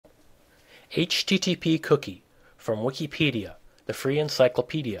HTTP cookie from Wikipedia, the free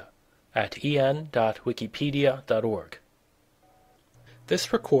encyclopedia, at en.wikipedia.org.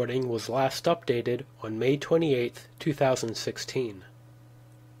 This recording was last updated on May 28, 2016.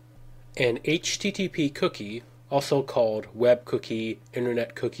 An HTTP cookie, also called web cookie,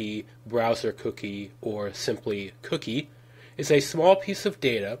 internet cookie, browser cookie, or simply cookie, is a small piece of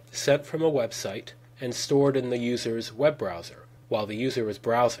data sent from a website and stored in the user's web browser while the user is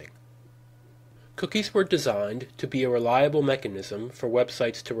browsing. Cookies were designed to be a reliable mechanism for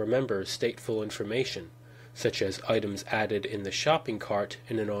websites to remember stateful information, such as items added in the shopping cart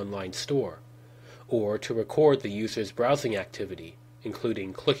in an online store, or to record the user's browsing activity,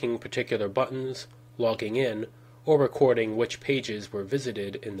 including clicking particular buttons, logging in, or recording which pages were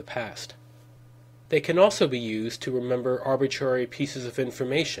visited in the past. They can also be used to remember arbitrary pieces of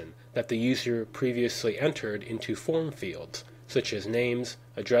information that the user previously entered into form fields, such as names,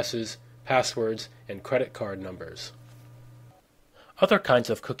 addresses, passwords, and credit card numbers. Other kinds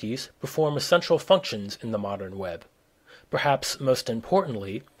of cookies perform essential functions in the modern web. Perhaps most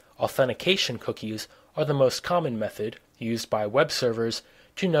importantly, authentication cookies are the most common method used by web servers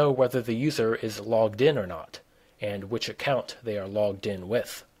to know whether the user is logged in or not, and which account they are logged in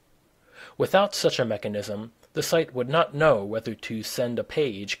with. Without such a mechanism, the site would not know whether to send a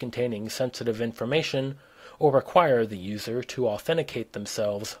page containing sensitive information or require the user to authenticate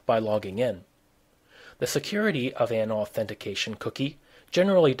themselves by logging in. The security of an authentication cookie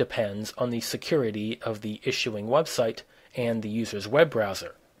generally depends on the security of the issuing website and the user's web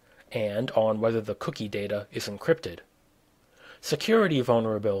browser, and on whether the cookie data is encrypted. Security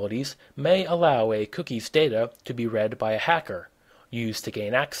vulnerabilities may allow a cookie's data to be read by a hacker, used to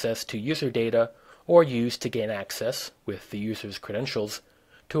gain access to user data, or used to gain access, with the user's credentials,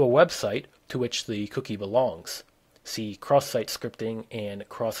 to a website to which the cookie belongs. See cross-site scripting and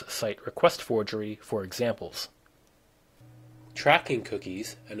cross-site request forgery for examples. Tracking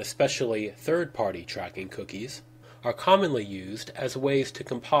cookies, and especially third-party tracking cookies, are commonly used as ways to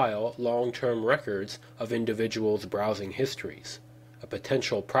compile long-term records of individuals' browsing histories, a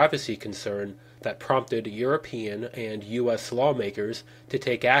potential privacy concern that prompted European and U.S. lawmakers to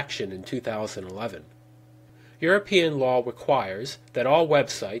take action in 2011. European law requires that all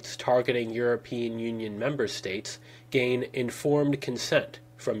websites targeting European Union member states gain informed consent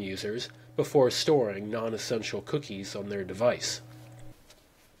from users before storing non-essential cookies on their device.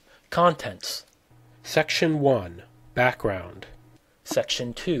 Contents. Section 1. Background.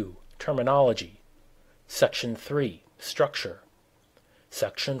 Section 2. Terminology. Section 3. Structure.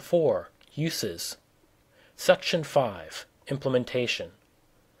 Section 4. Uses. Section 5. Implementation.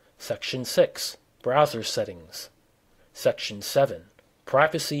 Section 6. Browser settings. Section 7.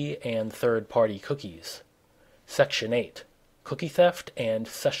 Privacy and third-party cookies. Section 8. Cookie theft and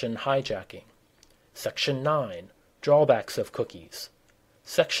session hijacking. Section 9. Drawbacks of cookies.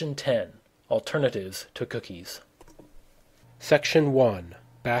 Section 10. Alternatives to cookies. Section 1.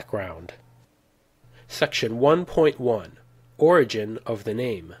 Background. Section 1.1. Origin of the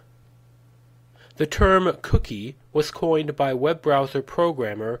name. The term cookie was coined by web browser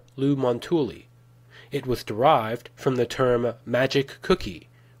programmer Lou Montulli. It was derived from the term magic cookie,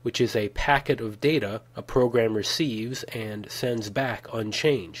 which is a packet of data a program receives and sends back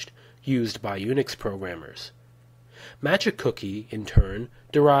unchanged, used by Unix programmers. Magic cookie, in turn,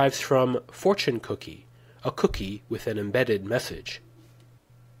 derives from fortune cookie, a cookie with an embedded message.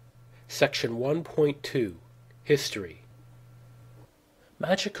 Section 1.2. History.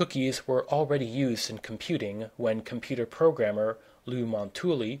 Magic cookies were already used in computing when computer programmer Lou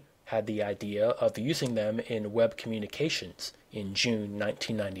Montulli had the idea of using them in web communications in June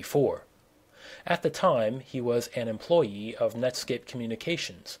 1994. At the time, he was an employee of Netscape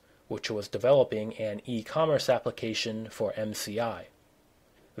Communications, which was developing an e-commerce application for MCI.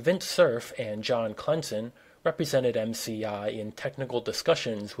 Vint Cerf and John Clenson represented MCI in technical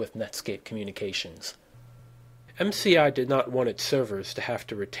discussions with Netscape Communications. MCI did not want its servers to have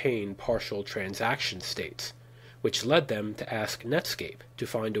to retain partial transaction states, which led them to ask Netscape to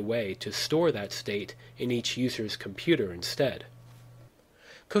find a way to store that state in each user's computer instead.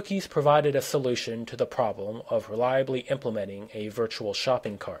 Cookies provided a solution to the problem of reliably implementing a virtual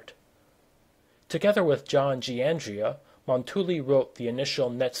shopping cart. Together with John Giandria, Montulli wrote the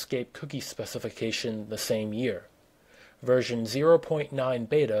initial Netscape cookie specification the same year. Version 0.9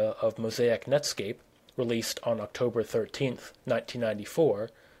 beta of Mosaic Netscape, released on October 13,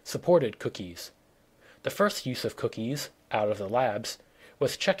 1994, supported cookies. The first use of cookies, out of the labs,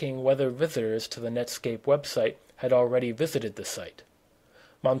 was checking whether visitors to the Netscape website had already visited the site.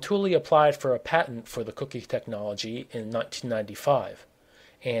 Montulli applied for a patent for the cookie technology in 1995,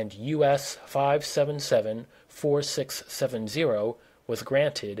 and US 5774670 was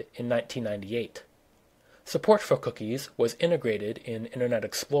granted in 1998. Support for cookies was integrated in Internet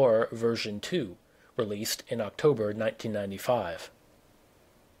Explorer version 2, released in October 1995.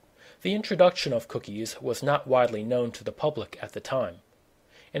 The introduction of cookies was not widely known to the public at the time.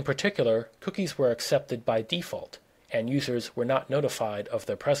 In particular, cookies were accepted by default, and users were not notified of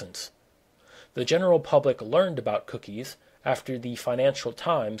their presence. The general public learned about cookies after the Financial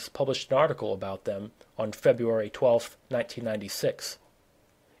Times published an article about them on February 12, 1996.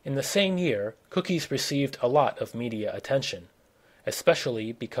 In the same year, cookies received a lot of media attention,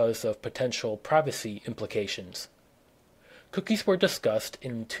 especially because of potential privacy implications. Cookies were discussed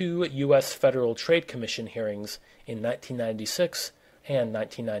in 2 U.S. Federal Trade Commission hearings in 1996 and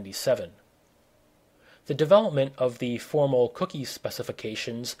 1997. The development of the formal cookie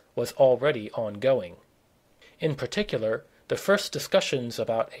specifications was already ongoing. In particular, the first discussions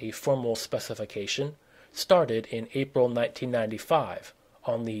about a formal specification started in April 1995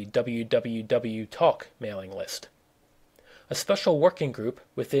 on the WWW Talk mailing list. A special working group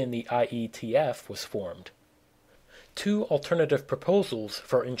within the IETF was formed. 2 alternative proposals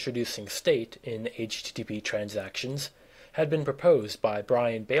for introducing state in HTTP transactions had been proposed by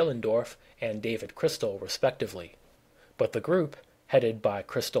Brian Behlendorf and David Crystal, respectively, but the group, headed by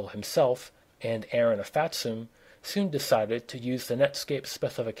Crystal himself and Aaron Afatsum, soon decided to use the Netscape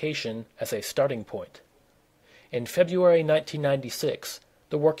specification as a starting point. In February 1996,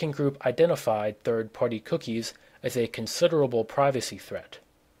 the working group identified third-party cookies as a considerable privacy threat.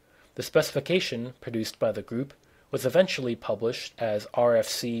 The specification, produced by the group, was eventually published as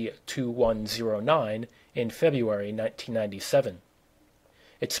RFC 2109 in February 1997.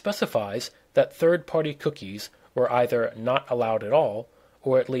 It specifies that third-party cookies were either not allowed at all,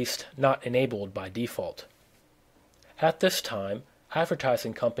 or at least not enabled by default. At this time,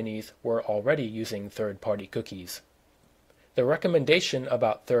 advertising companies were already using third-party cookies. The recommendation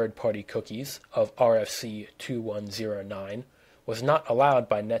about third-party cookies of RFC 2109 was not allowed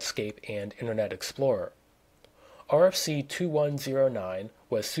by Netscape and Internet Explorer. RFC 2109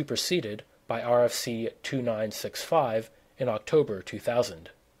 was superseded by RFC 2965 in October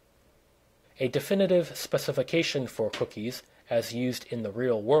 2000. A definitive specification for cookies as used in the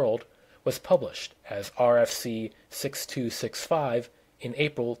real world was published as RFC 6265 in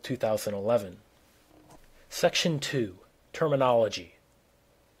April 2011. Section 2. Terminology.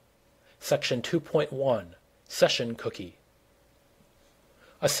 Section 2.1. Session cookie.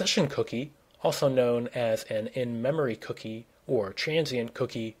 A session cookie, also known as an in-memory cookie or transient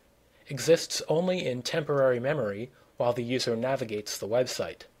cookie, exists only in temporary memory while the user navigates the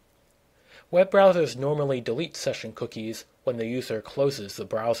website. Web browsers normally delete session cookies when the user closes the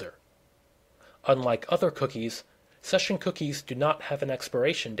browser. Unlike other cookies, session cookies do not have an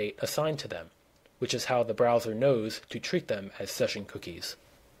expiration date assigned to them, which is how the browser knows to treat them as session cookies.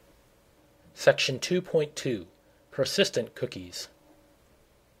 Section 2.2. Persistent cookies.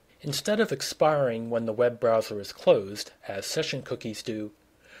 Instead of expiring when the web browser is closed, as session cookies do,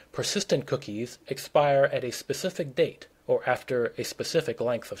 persistent cookies expire at a specific date or after a specific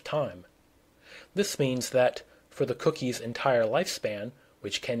length of time. This means that, for the cookie's entire lifespan,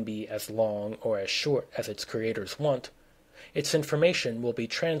 which can be as long or as short as its creators want, its information will be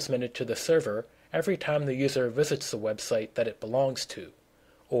transmitted to the server every time the user visits the website that it belongs to,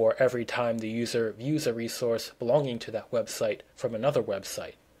 or every time the user views a resource belonging to that website from another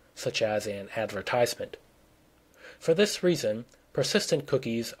website, such as an advertisement. For this reason, persistent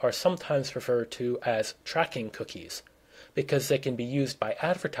cookies are sometimes referred to as tracking cookies, because they can be used by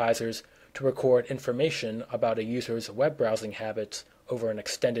advertisers to record information about a user's web browsing habits over an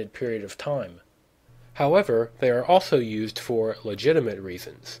extended period of time. However, they are also used for legitimate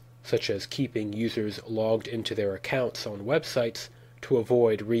reasons, such as keeping users logged into their accounts on websites to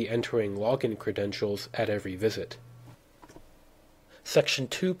avoid re-entering login credentials at every visit. Section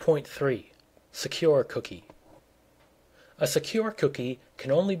 2.3. Secure cookie. A secure cookie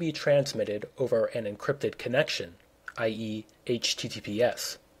can only be transmitted over an encrypted connection, i.e.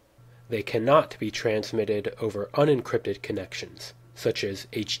 HTTPS. They cannot be transmitted over unencrypted connections, such as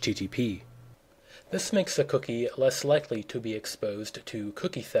HTTP. This makes a cookie less likely to be exposed to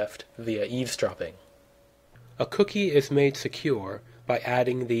cookie theft via eavesdropping. A cookie is made secure by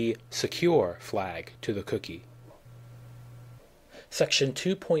adding the secure flag to the cookie. Section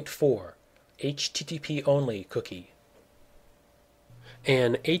 2.4. HTTP-only cookie.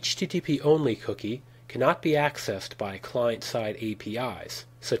 An HTTP-only cookie cannot be accessed by client-side APIs,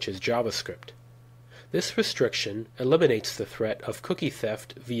 such as JavaScript. This restriction eliminates the threat of cookie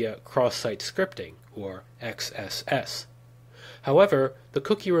theft via cross-site scripting, or XSS. However, the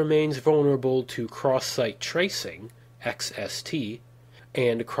cookie remains vulnerable to cross-site tracing, XST,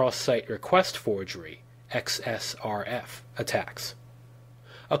 and cross-site request forgery, XSRF, attacks.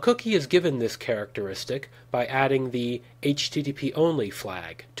 A cookie is given this characteristic by adding the HTTP-only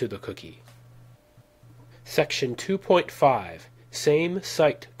flag to the cookie. Section 2.5 Same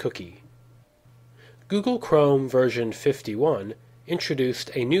Site Cookie. Google Chrome version 51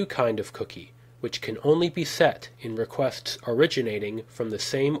 introduced a new kind of cookie, which can only be set in requests originating from the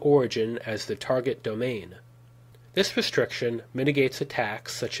same origin as the target domain. This restriction mitigates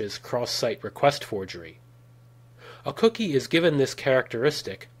attacks such as cross-site request forgery. A cookie is given this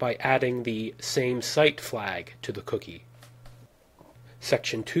characteristic by adding the same site flag to the cookie.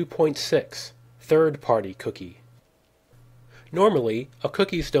 Section 2.6 Third-party cookie. Normally, a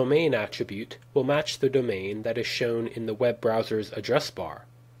cookie's domain attribute will match the domain that is shown in the web browser's address bar.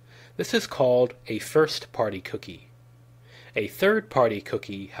 This is called a first-party cookie. A third-party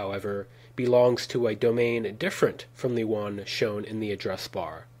cookie, however, belongs to a domain different from the one shown in the address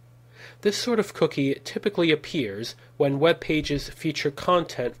bar. This sort of cookie typically appears when web pages feature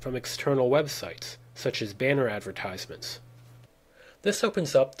content from external websites, such as banner advertisements. This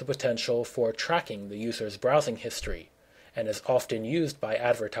opens up the potential for tracking the user's browsing history, and is often used by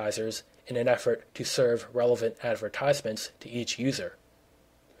advertisers in an effort to serve relevant advertisements to each user.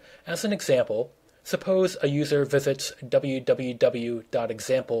 As an example, suppose a user visits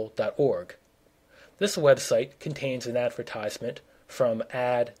www.example.org. This website contains an advertisement from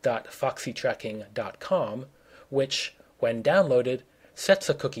ad.foxytracking.com, which, when downloaded, sets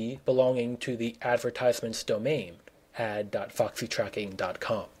a cookie belonging to the advertisement's domain,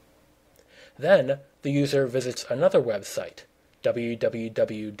 ad.foxytracking.com. Then, the user visits another website, www.foo.com,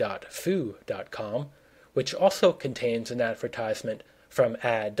 which also contains an advertisement from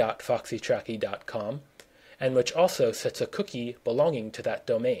ad.foxytracking.com, and which also sets a cookie belonging to that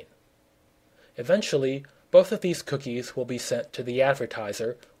domain. Eventually, both of these cookies will be sent to the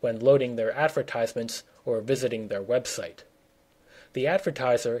advertiser when loading their advertisements or visiting their website. The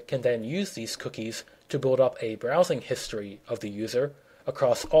advertiser can then use these cookies to build up a browsing history of the user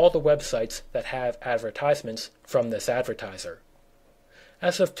across all the websites that have advertisements from this advertiser.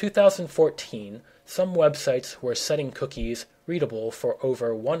 As of 2014, some websites were setting cookies readable for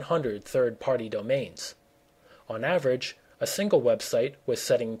over 100 third-party domains. On average, a single website was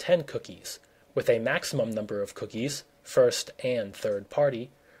setting 10 cookies, with a maximum number of cookies, first and third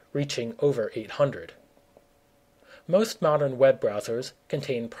party, reaching over 800. Most modern web browsers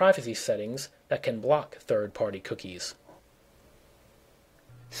contain privacy settings that can block third-party cookies.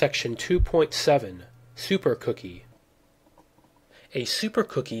 Section 2.7 Super Cookie. A super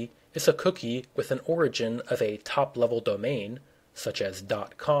cookie is a cookie with an origin of a top-level domain, such as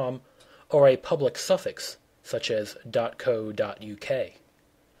 .com, or a public suffix, such as .co.uk.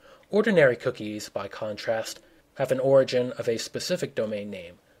 Ordinary cookies, by contrast, have an origin of a specific domain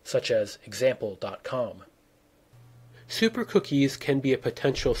name, such as example.com. Super cookies can be a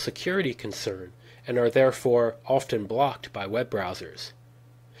potential security concern and are therefore often blocked by web browsers.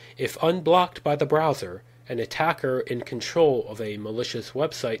 If unblocked by the browser, an attacker in control of a malicious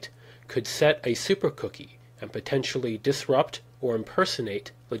website could set a super cookie and potentially disrupt or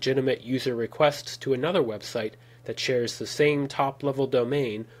impersonate legitimate user requests to another website that shares the same top-level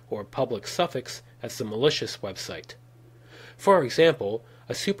domain or public suffix as the malicious website. For example,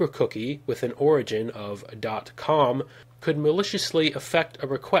 a super cookie with an origin of .com could maliciously affect a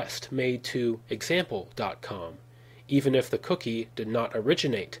request made to example.com, even if the cookie did not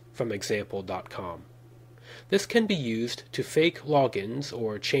originate from example.com. This can be used to fake logins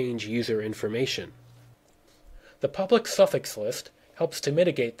or change user information. The public suffix list helps to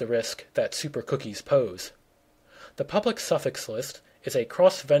mitigate the risk that super cookies pose. The public suffix list is a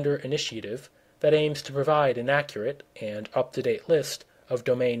cross-vendor initiative that aims to provide an accurate and up-to-date list of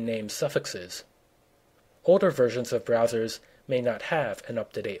domain name suffixes. Older versions of browsers may not have an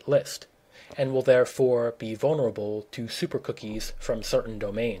up-to-date list, and will therefore be vulnerable to super cookies from certain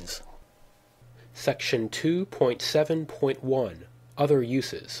domains. Section 2.7.1 Other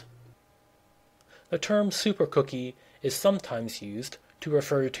Uses. The term super cookie is sometimes used to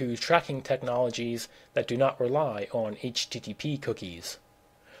refer to tracking technologies that do not rely on HTTP cookies.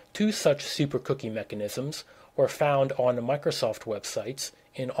 Two such super cookie mechanisms were found on Microsoft websites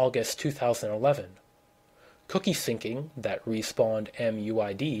in August 2011. Cookie syncing that respawned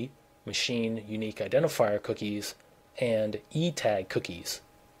MUID, Machine Unique Identifier Cookies, and eTag cookies.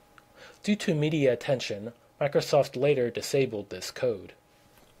 Due to media attention, Microsoft later disabled this code.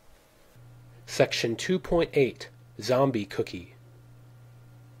 Section 2.8 Zombie Cookie.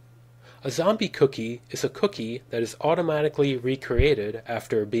 A zombie cookie is a cookie that is automatically recreated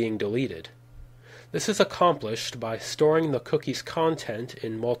after being deleted. This is accomplished by storing the cookie's content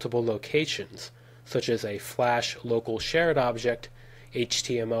in multiple locations, such as a Flash local shared object,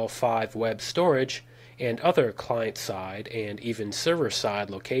 HTML5 web storage, and other client-side and even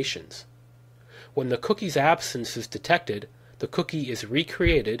server-side locations. When the cookie's absence is detected, the cookie is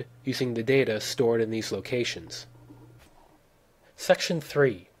recreated using the data stored in these locations. Section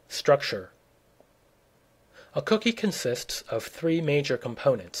 3. Structure. A cookie consists of three major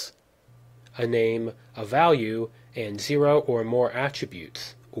components: a name, a value, and 0 or more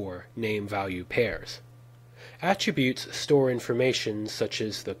attributes, or name-value pairs. Attributes store information such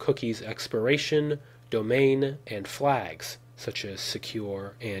as the cookie's expiration, domain, and flags, such as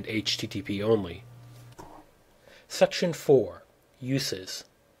secure and HTTP only. Section 4. Uses.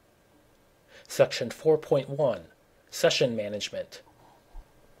 Section 4.1. Session Management.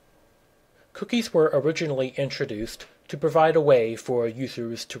 Cookies were originally introduced to provide a way for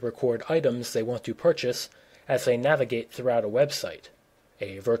users to record items they want to purchase as they navigate throughout a website,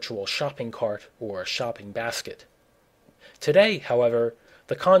 a virtual shopping cart or shopping basket. Today, however,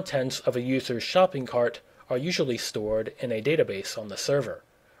 the contents of a user's shopping cart are usually stored in a database on the server,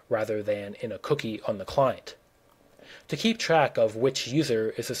 rather than in a cookie on the client. To keep track of which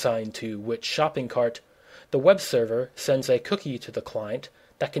user is assigned to which shopping cart, the web server sends a cookie to the client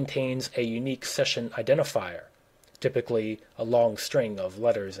that contains a unique session identifier, typically a long string of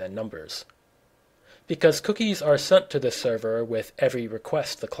letters and numbers. Because cookies are sent to the server with every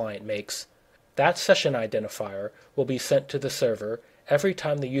request the client makes, that session identifier will be sent to the server every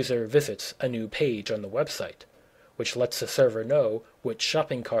time the user visits a new page on the website, which lets the server know which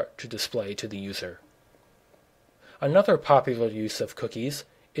shopping cart to display to the user. Another popular use of cookies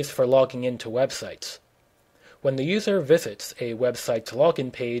is for logging into websites. When the user visits a website's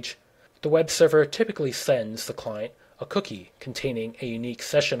login page, the web server typically sends the client a cookie containing a unique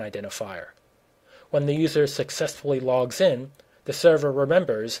session identifier. When the user successfully logs in, the server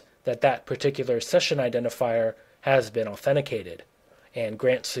remembers that that particular session identifier has been authenticated, and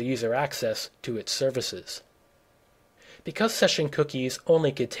grants the user access to its services. Because session cookies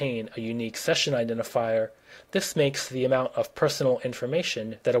only contain a unique session identifier, this makes the amount of personal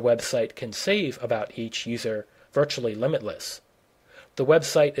information that a website can save about each user virtually limitless. The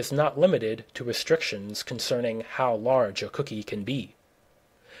website is not limited to restrictions concerning how large a cookie can be.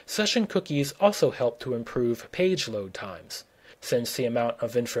 Session cookies also help to improve page load times, since the amount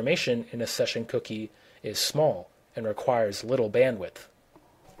of information in a session cookie is small and requires little bandwidth.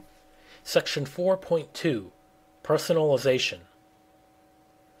 Section 4.2. Personalization.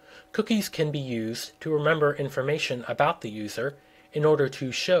 Cookies can be used to remember information about the user in order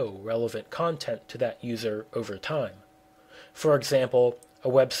to show relevant content to that user over time. For example, a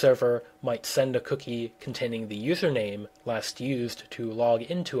web server might send a cookie containing the username last used to log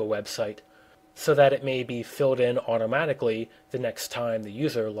into a website so that it may be filled in automatically the next time the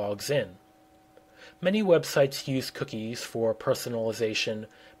user logs in. Many websites use cookies for personalization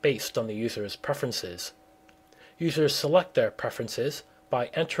based on the user's preferences. Users select their preferences by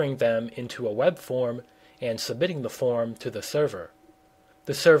entering them into a web form and submitting the form to the server.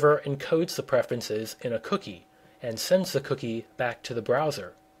 The server encodes the preferences in a cookie and sends the cookie back to the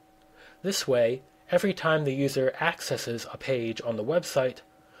browser. This way, every time the user accesses a page on the website,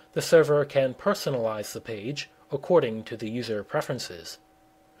 the server can personalize the page according to the user preferences.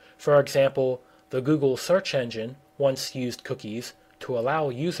 For example, the Google search engine once used cookies to allow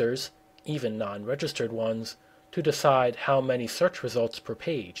users, even non-registered ones, to decide how many search results per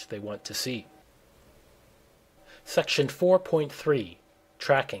page they want to see. Section 4.3.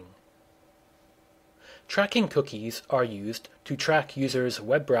 Tracking. Tracking cookies are used to track users'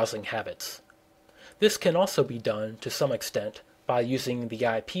 web browsing habits. This can also be done to some extent by using the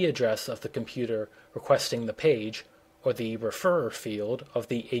IP address of the computer requesting the page or the referrer field of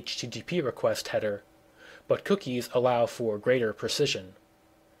the HTTP request header, but cookies allow for greater precision.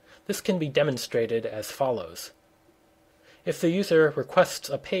 This can be demonstrated as follows. If the user requests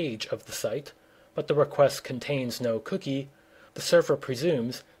a page of the site, but the request contains no cookie, the server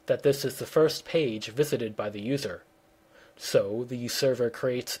presumes that this is the first page visited by the user. So the server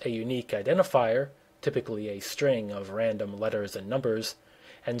creates a unique identifier, typically a string of random letters and numbers,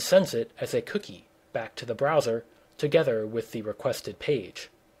 and sends it as a cookie back to the browser together with the requested page.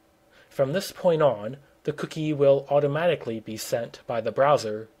 From this point on, the cookie will automatically be sent by the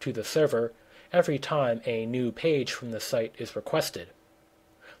browser to the server every time a new page from the site is requested.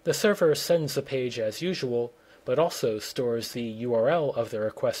 The server sends the page as usual, but also stores the URL of the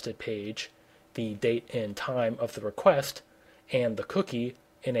requested page, the date and time of the request, and the cookie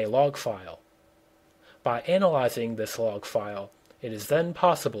in a log file. By analyzing this log file, it is then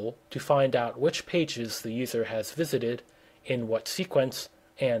possible to find out which pages the user has visited, in what sequence,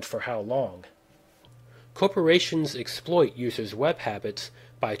 and for how long. Corporations exploit users' web habits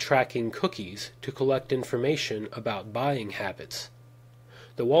by tracking cookies to collect information about buying habits.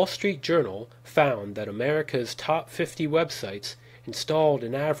 The Wall Street Journal found that America's top 50 websites installed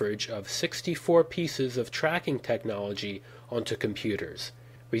an average of 64 pieces of tracking technology onto computers,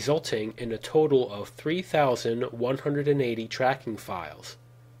 resulting in a total of 3,180 tracking files.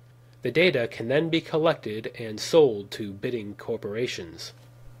 The data can then be collected and sold to bidding corporations.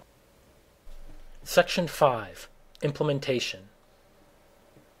 Section 5. Implementation.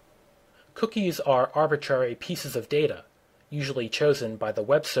 Cookies are arbitrary pieces of data, usually chosen by the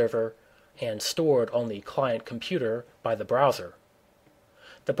web server and stored on the client computer by the browser.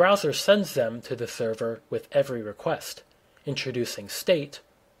 The browser sends them to the server with every request, introducing state,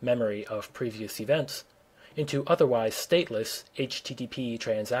 memory of previous events, into otherwise stateless HTTP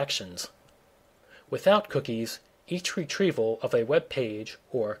transactions. Without cookies, each retrieval of a web page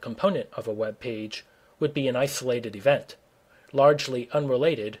or component of a web page would be an isolated event, largely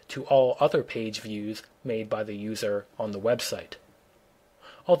unrelated to all other page views made by the user on the website.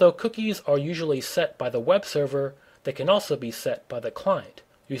 Although cookies are usually set by the web server, they can also be set by the client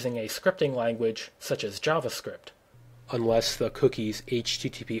using a scripting language such as JavaScript, unless the cookie's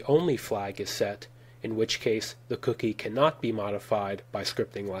HTTP-only flag is set, in which case the cookie cannot be modified by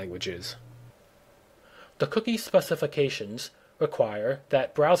scripting languages. The cookie specifications require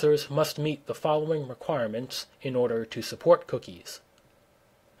that browsers must meet the following requirements in order to support cookies.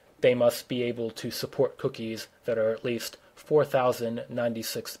 They must be able to support cookies that are at least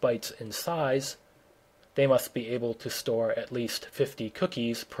 4,096 bytes in size. They must be able to store at least 50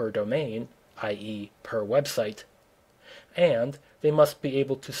 cookies per domain, i.e. per website, and they must be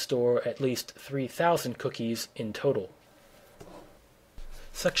able to store at least 3,000 cookies in total.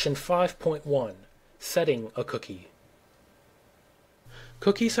 Section 5.1. Setting a cookie.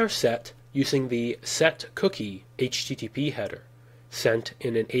 Cookies are set using the setCookie HTTP header, sent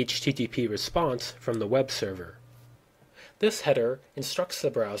in an HTTP response from the web server. This header instructs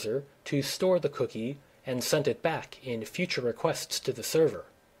the browser to store the cookie and send it back in future requests to the server.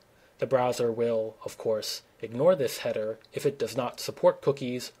 The browser will, of course, ignore this header if it does not support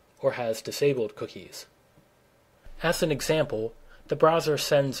cookies or has disabled cookies. As an example, the browser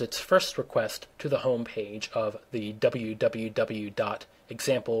sends its first request to the home page of the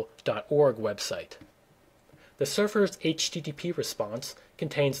www.example.org website. The server's HTTP response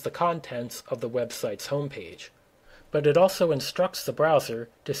contains the contents of the website's homepage, but it also instructs the browser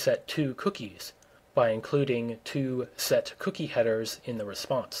to set two cookies by including two set cookie headers in the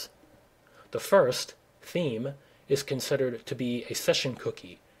response. The first, theme, is considered to be a session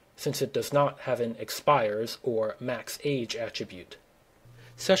cookie, since it does not have an expires or max age attribute.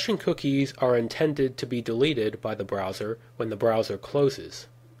 Session cookies are intended to be deleted by the browser when the browser closes.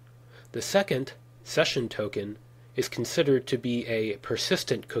 The second, session token, is considered to be a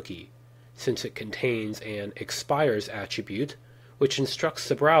persistent cookie, since it contains an expires attribute, which instructs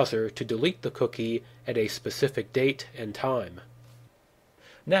the browser to delete the cookie at a specific date and time.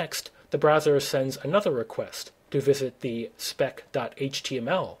 Next, the browser sends another request to visit the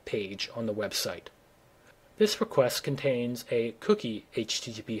spec.html page on the website. This request contains a cookie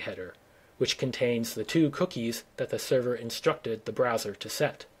HTTP header, which contains the two cookies that the server instructed the browser to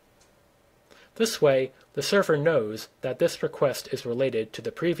set. This way, the server knows that this request is related to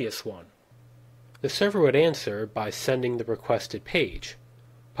the previous one. The server would answer by sending the requested page,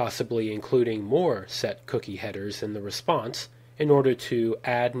 possibly including more set cookie headers in the response in order to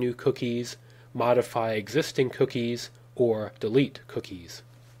add new cookies, modify existing cookies, or delete cookies.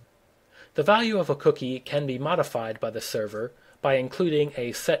 The value of a cookie can be modified by the server by including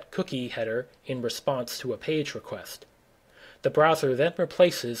a set cookie header in response to a page request. The browser then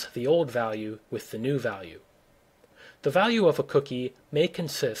replaces the old value with the new value. The value of a cookie may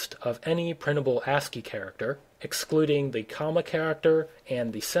consist of any printable ASCII character, excluding the comma character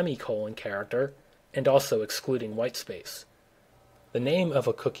and the semicolon character, and also excluding whitespace. The name of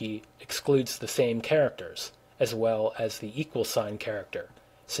a cookie excludes the same characters, as well as the equal sign character,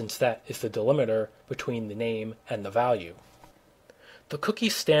 since that is the delimiter between the name and the value. The cookie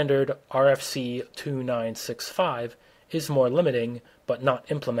standard RFC 2965 is more limiting, but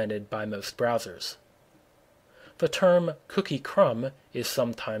not implemented by most browsers. The term cookie crumb is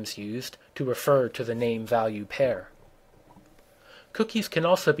sometimes used to refer to the name-value pair. Cookies can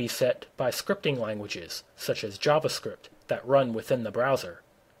also be set by scripting languages, such as JavaScript, that run within the browser.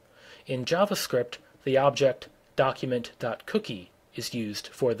 In JavaScript, the object document.cookie is used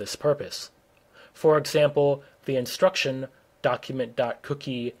for this purpose. For example, the instruction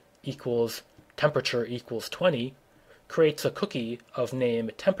document.cookie equals temperature equals 20 creates a cookie of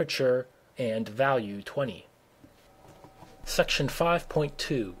name temperature and value 20. Section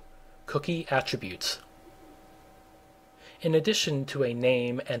 5.2 Cookie Attributes. In addition to a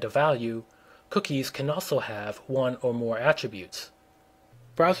name and a value, cookies can also have one or more attributes.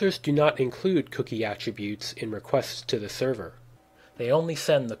 Browsers do not include cookie attributes in requests to the server. They only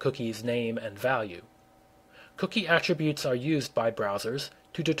send the cookie's name and value. Cookie attributes are used by browsers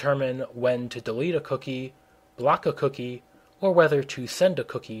to determine when to delete a cookie, block a cookie, or whether to send a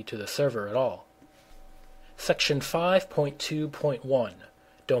cookie to the server at all. Section 5.2.1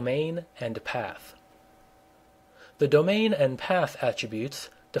 Domain and Path. The domain and path attributes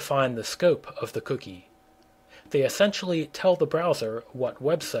define the scope of the cookie. They essentially tell the browser what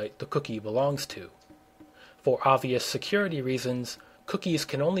website the cookie belongs to. For obvious security reasons, cookies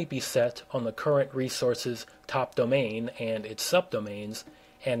can only be set on the current resource's top domain and its subdomains,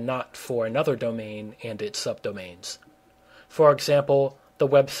 and not for another domain and its subdomains. For example, the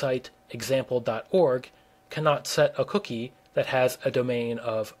website example.org cannot set a cookie that has a domain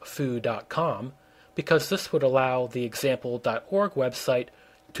of foo.com because this would allow the example.org website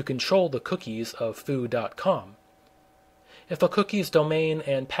to control the cookies of foo.com. If a cookie's domain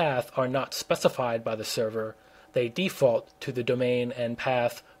and path are not specified by the server, they default to the domain and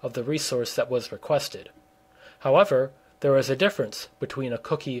path of the resource that was requested. However, there is a difference between a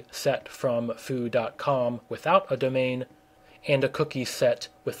cookie set from foo.com without a domain and a cookie set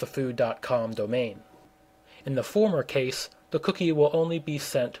with the foo.com domain. In the former case, the cookie will only be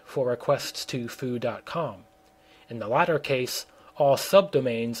sent for requests to foo.com. In the latter case, all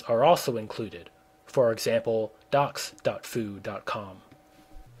subdomains are also included, for example, docs.foo.com.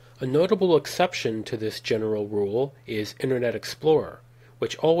 A notable exception to this general rule is Internet Explorer,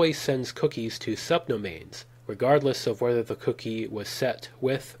 which always sends cookies to subdomains, regardless of whether the cookie was set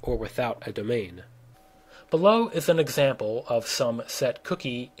with or without a domain. Below is an example of some set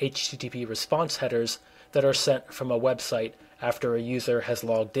cookie HTTP response headers that are sent from a website after a user has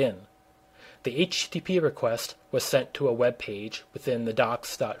logged in. The HTTP request was sent to a web page within the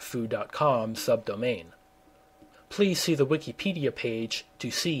docs.foo.com subdomain. Please see the Wikipedia page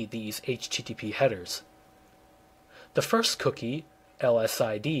to see these HTTP headers. The first cookie,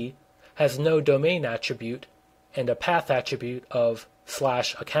 LSID, has no domain attribute and a path attribute of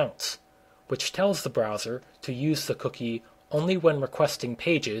 /accounts, which tells the browser to use the cookie only when requesting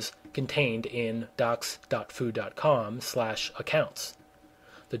pages contained in docs.foo.com/accounts.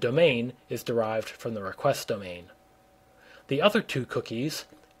 The domain is derived from the request domain. The other two cookies,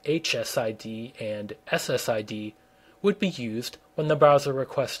 HSID and SSID, would be used when the browser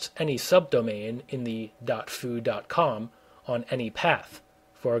requests any subdomain in the .foo.com on any path,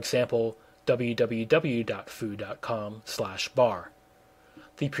 for example, www.foo.com/bar.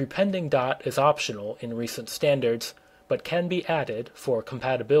 The prepending dot is optional in recent standards, but can be added for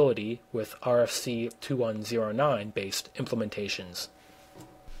compatibility with RFC 2109-based implementations.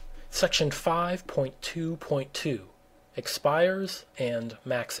 Section 5.2.2 Expires and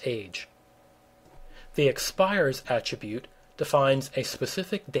Max Age. The expires attribute defines a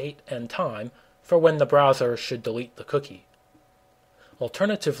specific date and time for when the browser should delete the cookie.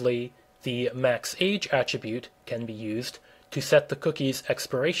 Alternatively, the max age attribute can be used to set the cookie's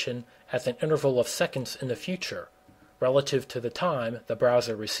expiration at an interval of seconds in the future, relative to the time the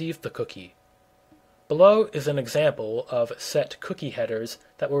browser received the cookie. Below is an example of set cookie headers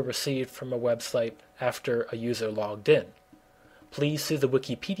that were received from a website after a user logged in. Please see the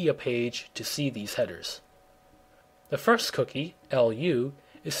Wikipedia page to see these headers. The first cookie, LU,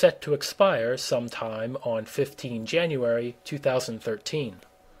 is set to expire sometime on 15 January 2013.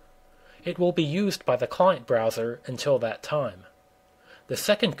 It will be used by the client browser until that time. The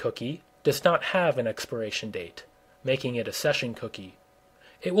second cookie does not have an expiration date, making it a session cookie.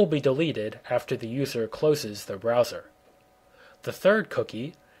 It will be deleted after the user closes their browser. The third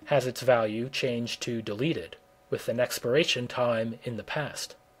cookie has its value changed to deleted, with an expiration time in the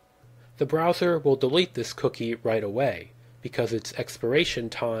past. The browser will delete this cookie right away, because its expiration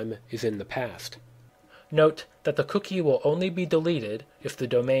time is in the past. Note that the cookie will only be deleted if the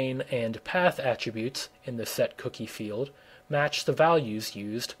domain and path attributes in the set cookie field match the values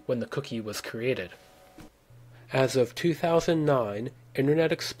used when the cookie was created. As of 2009,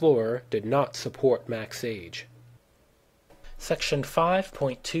 Internet Explorer did not support max age. Section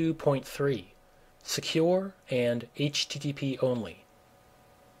 5.2.3 Secure and HTTP only.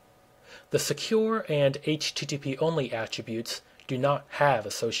 The secure and HTTP only attributes do not have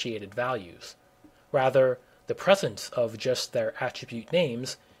associated values. Rather, The presence of just their attribute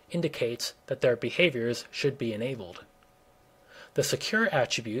names indicates that their behaviors should be enabled. The secure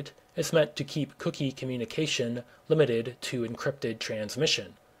attribute is meant to keep cookie communication limited to encrypted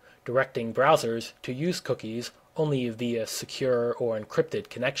transmission, directing browsers to use cookies only via secure or encrypted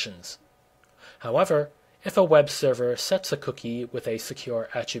connections. However, if a web server sets a cookie with a secure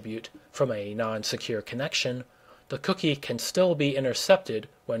attribute from a non-secure connection, the cookie can still be intercepted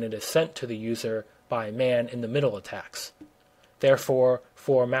when it is sent to the user by man-in-the-middle attacks. Therefore,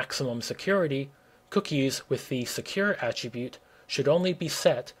 for maximum security, cookies with the secure attribute should only be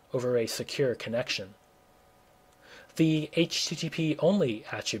set over a secure connection. The HTTP-only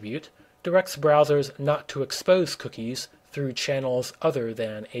attribute directs browsers not to expose cookies through channels other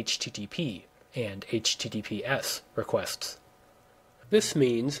than HTTP and HTTPS requests. This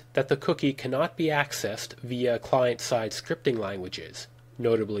means that the cookie cannot be accessed via client-side scripting languages,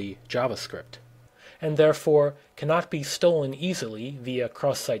 notably JavaScript, and therefore cannot be stolen easily via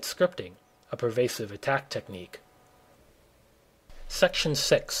cross-site scripting, a pervasive attack technique. Section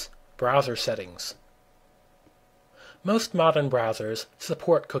 6. Browser Settings. Most modern browsers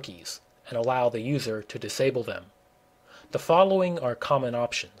support cookies and allow the user to disable them. The following are common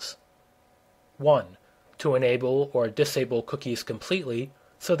options. 1. To enable or disable cookies completely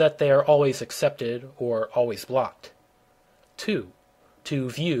so that they are always accepted or always blocked. 2.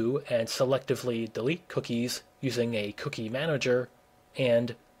 To view and selectively delete cookies using a cookie manager.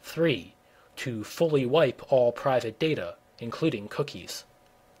 And 3. To fully wipe all private data, including cookies.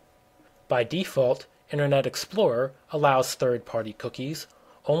 By default, Internet Explorer allows third-party cookies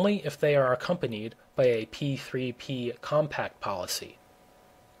only if they are accompanied by a P3P compact policy.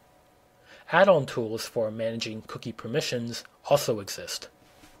 Add-on tools for managing cookie permissions also exist.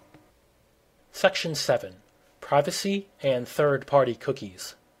 Section 7. Privacy and third-party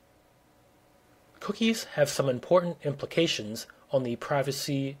cookies. Cookies have some important implications on the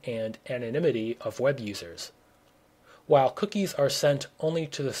privacy and anonymity of web users. While cookies are sent only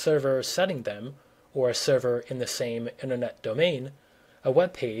to the server setting them, or a server in the same internet domain, a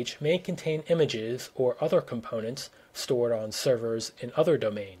web page may contain images or other components stored on servers in other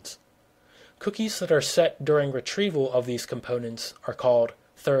domains. Cookies that are set during retrieval of these components are called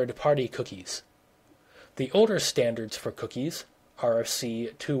third-party cookies. The older standards for cookies,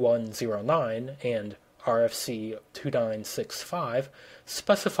 RFC 2109 and RFC 2965,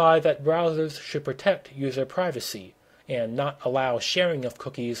 specify that browsers should protect user privacy and not allow sharing of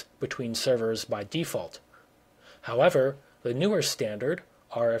cookies between servers by default. However, the newer standard,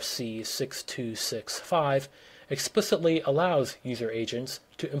 RFC 6265, explicitly allows user agents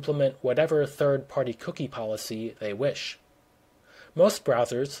to implement whatever third-party cookie policy they wish. Most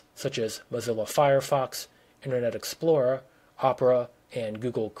browsers, such as Mozilla Firefox, Internet Explorer, Opera, and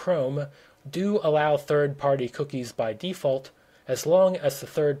Google Chrome, do allow third-party cookies by default as long as the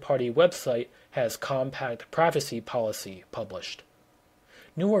third-party website has compact privacy policy published.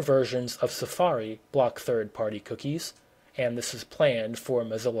 Newer versions of Safari block third-party cookies, and this is planned for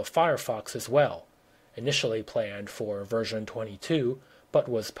Mozilla Firefox as well, initially planned for version 22, but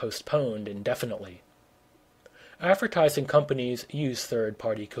was postponed indefinitely. Advertising companies use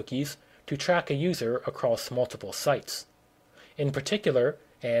third-party cookies to track a user across multiple sites. In particular,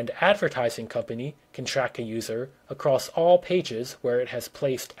 an advertising company can track a user across all pages where it has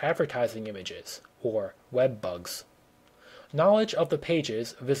placed advertising images, or web bugs. Knowledge of the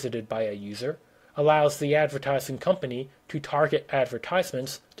pages visited by a user allows the advertising company to target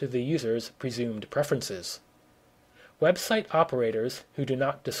advertisements to the user's presumed preferences. Website operators who do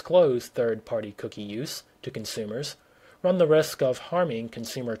not disclose third-party cookie use to consumers run the risk of harming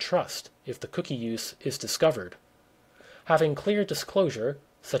consumer trust if the cookie use is discovered. Having clear disclosure,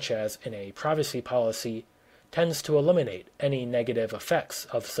 such as in a privacy policy, tends to eliminate any negative effects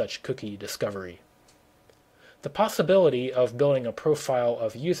of such cookie discovery. The possibility of building a profile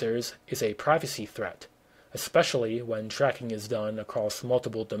of users is a privacy threat, especially when tracking is done across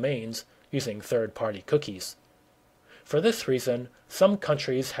multiple domains using third-party cookies. For this reason, some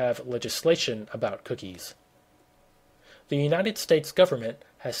countries have legislation about cookies. The United States government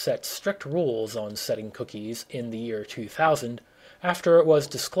has set strict rules on setting cookies in the year 2000 after it was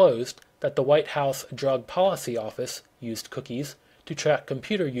disclosed that the White House Drug Policy Office used cookies to track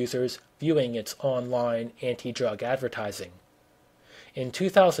computer users viewing its online anti-drug advertising. In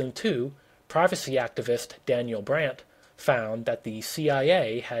 2002, privacy activist Daniel Brandt found that the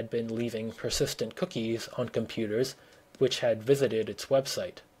CIA had been leaving persistent cookies on computers which had visited its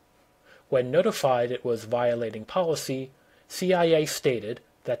website. When notified it was violating policy, CIA stated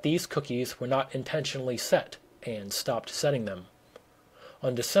that these cookies were not intentionally set and stopped setting them.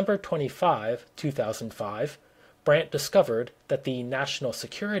 On December 25, 2005, Brandt discovered that the National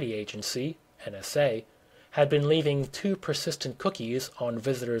Security Agency, NSA, had been leaving 2 persistent cookies on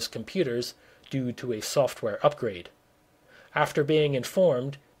visitors' computers due to a software upgrade. After being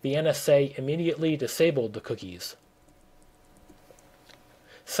informed, the NSA immediately disabled the cookies.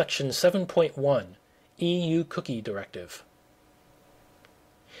 Section 7.1 EU Cookie Directive.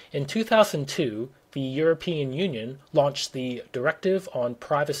 In 2002, the European Union launched the Directive on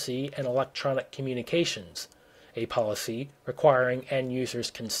Privacy and Electronic Communications, a policy requiring end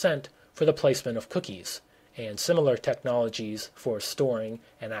users' consent for the placement of cookies, and similar technologies for storing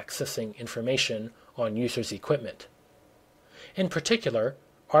and accessing information on users' equipment. In particular,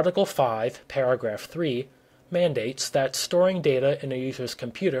 Article 5, Paragraph 3 mandates that storing data in a user's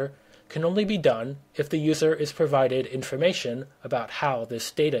computer can only be done if the user is provided information about how this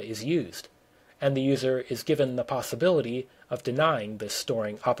data is used, and the user is given the possibility of denying this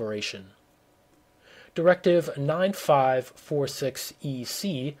storing operation. Directive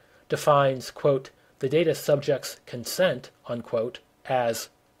 9546/EC defines, quote, the data subject's consent, unquote, as,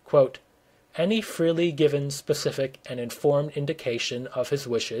 quote, any freely given specific and informed indication of his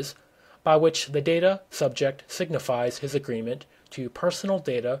wishes by which the data subject signifies his agreement to personal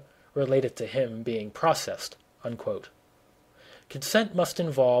data related to him being processed, unquote. Consent must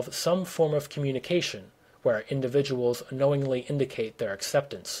involve some form of communication where individuals knowingly indicate their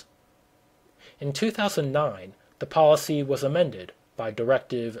acceptance. In 2009, the policy was amended by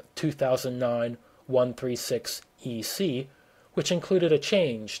Directive 2009/136/EC, which included a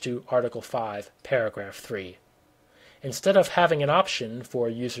change to Article 5, Paragraph 3. Instead of having an option for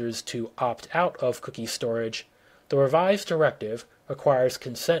users to opt out of cookie storage, the revised directive requires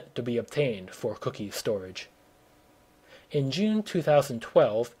consent to be obtained for cookie storage. In June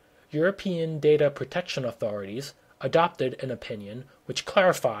 2012, European data protection authorities adopted an opinion which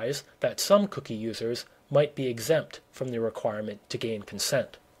clarifies that some cookie users might be exempt from the requirement to gain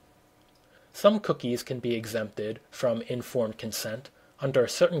consent. Some cookies can be exempted from informed consent under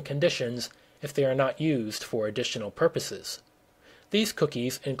certain conditions if they are not used for additional purposes. These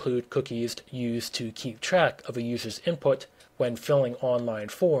cookies include cookies used to keep track of a user's input when filling online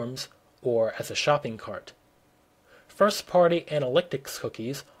forms or as a shopping cart. First-party analytics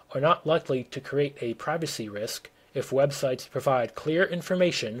cookies are not likely to create a privacy risk if websites provide clear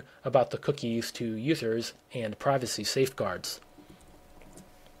information about the cookies to users and privacy safeguards.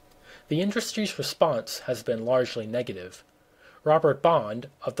 The industry's response has been largely negative. Robert Bond,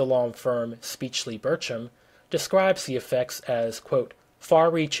 of the law firm Speechley Bircham, describes the effects as, quote,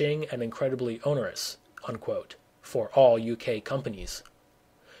 far-reaching and incredibly onerous, unquote, for all UK companies.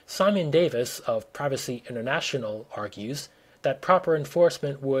 Simon Davis of Privacy International argues that proper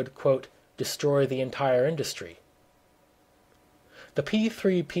enforcement would, quote, destroy the entire industry. The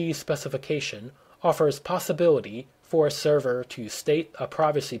P3P specification offers possibility for a server to state a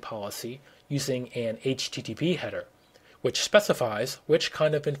privacy policy using an HTTP header, which specifies which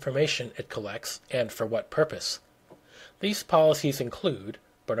kind of information it collects and for what purpose. These policies include,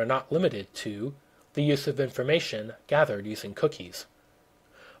 but are not limited to, the use of information gathered using cookies.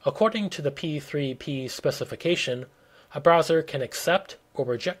 According to the P3P specification, a browser can accept or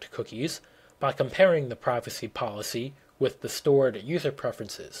reject cookies by comparing the privacy policy with the stored user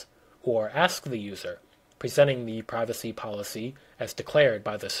preferences, or ask the user, presenting the privacy policy as declared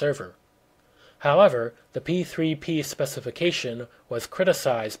by the server. However, the P3P specification was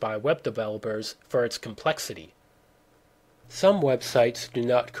criticized by web developers for its complexity. Some websites do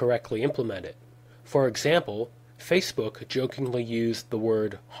not correctly implement it. For example, Facebook jokingly used the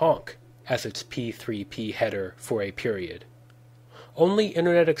word honk as its P3P header for a period. Only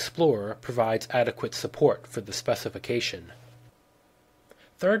Internet Explorer provides adequate support for the specification.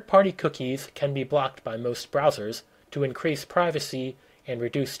 Third-party cookies can be blocked by most browsers to increase privacy and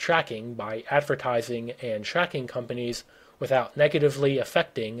reduce tracking by advertising and tracking companies without negatively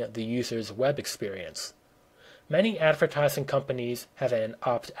affecting the user's web experience. Many advertising companies have an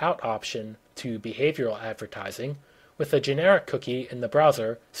opt-out option to behavioral advertising, with a generic cookie in the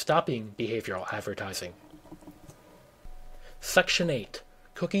browser stopping behavioral advertising. Section 8.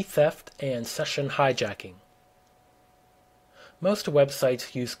 Cookie Theft and Session Hijacking. Most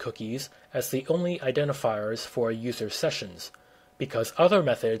websites use cookies as the only identifiers for user sessions, because other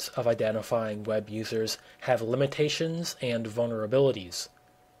methods of identifying web users have limitations and vulnerabilities.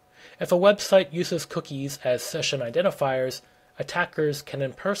 If a website uses cookies as session identifiers, attackers can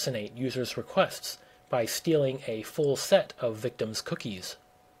impersonate users' requests by stealing a full set of victims' cookies.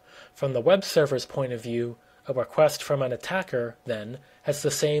 From the web server's point of view, a request from an attacker, then, has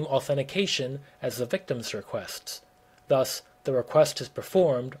the same authentication as the victim's requests. Thus, the request is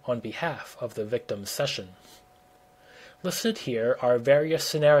performed on behalf of the victim's session. Listed here are various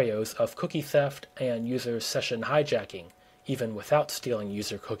scenarios of cookie theft and user session hijacking, even without stealing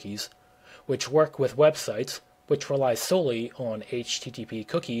user cookies, which work with websites which rely solely on HTTP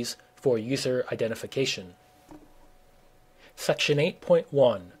cookies for user identification. Section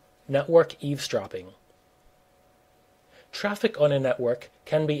 8.1 Network Eavesdropping. Traffic on a network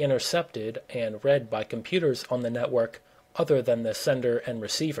can be intercepted and read by computers on the network other than the sender and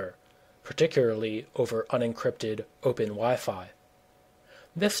receiver, particularly over unencrypted open Wi-Fi.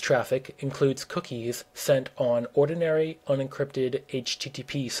 This traffic includes cookies sent on ordinary unencrypted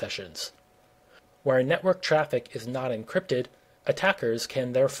HTTP sessions. Where network traffic is not encrypted, attackers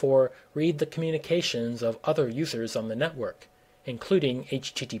can therefore read the communications of other users on the network, including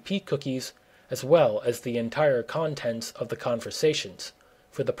HTTP cookies, as well as the entire contents of the conversations,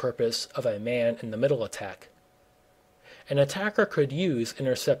 for the purpose of a man-in-the-middle attack. An attacker could use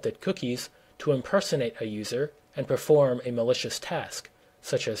intercepted cookies to impersonate a user and perform a malicious task,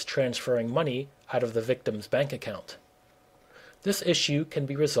 such as transferring money out of the victim's bank account. This issue can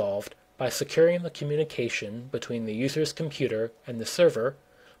be resolved by securing the communication between the user's computer and the server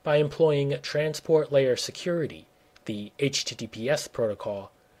by employing transport layer security, the HTTPS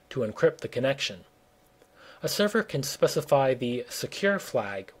protocol, to encrypt the connection. A server can specify the secure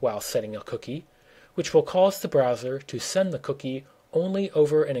flag while setting a cookie, which will cause the browser to send the cookie only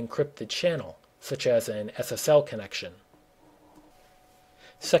over an encrypted channel, such as an SSL connection.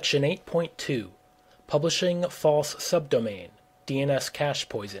 Section 8.2 Publishing False Subdomain, DNS Cache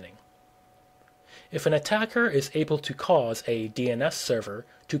Poisoning. If an attacker is able to cause a DNS server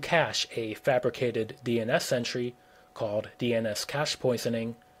to cache a fabricated DNS entry, called DNS cache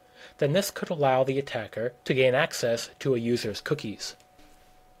poisoning, then this could allow the attacker to gain access to a user's cookies.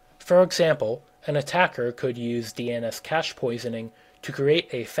 For example, an attacker could use DNS cache poisoning to create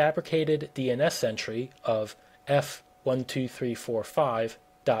a fabricated DNS entry of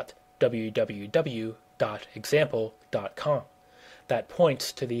f12345.www.example.com that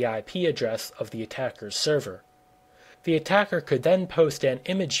points to the IP address of the attacker's server. The attacker could then post an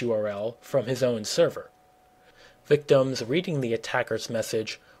image URL from his own server. Victims reading the attacker's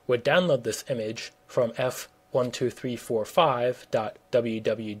message would download this image from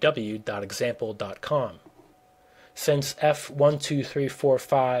f12345.www.example.com. Since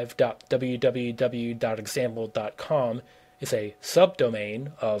f12345.www.example.com is a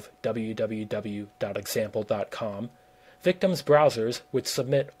subdomain of www.example.com, victims' browsers would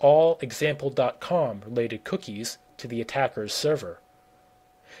submit all example.com related cookies to the attacker's server.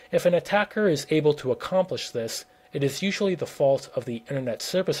 If an attacker is able to accomplish this, it is usually the fault of the Internet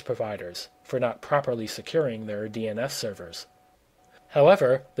service providers for not properly securing their DNS servers.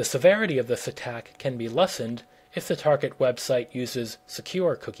 However, the severity of this attack can be lessened if the target website uses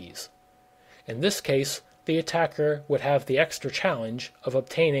secure cookies. In this case, the attacker would have the extra challenge of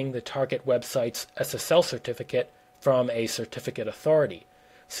obtaining the target website's SSL certificate from a certificate authority,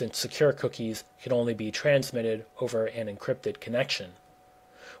 since secure cookies can only be transmitted over an encrypted connection.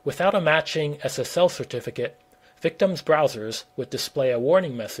 Without a matching SSL certificate, victims' browsers would display a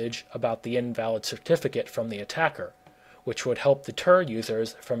warning message about the invalid certificate from the attacker, which would help deter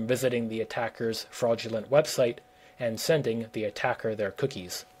users from visiting the attacker's fraudulent website and sending the attacker their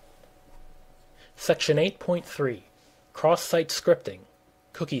cookies. Section 8.3 Cross-Site Scripting,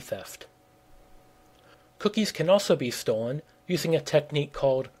 Cookie Theft. Cookies can also be stolen using a technique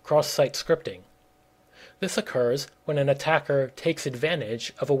called cross-site scripting. This occurs when an attacker takes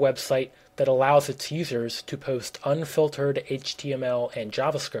advantage of a website that allows its users to post unfiltered HTML and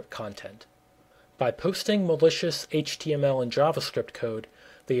JavaScript content. By posting malicious HTML and JavaScript code,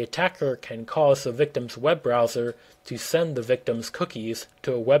 the attacker can cause the victim's web browser to send the victim's cookies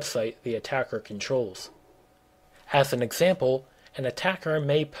to a website the attacker controls. As an example, an attacker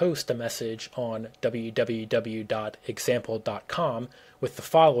may post a message on www.example.com with the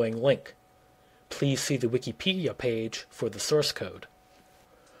following link. Please see the Wikipedia page for the source code.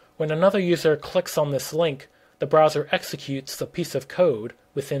 When another user clicks on this link, the browser executes the piece of code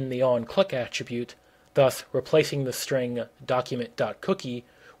within the onClick attribute, thus replacing the string document.cookie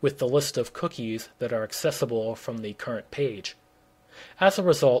with the list of cookies that are accessible from the current page. As a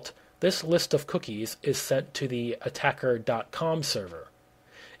result, this list of cookies is sent to the attacker.com server.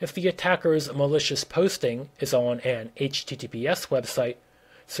 If the attacker's malicious posting is on an HTTPS website,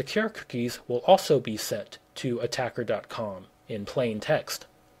 secure cookies will also be sent to attacker.com in plain text.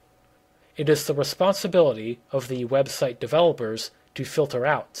 It is the responsibility of the website developers to filter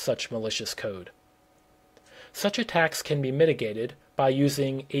out such malicious code. Such attacks can be mitigated by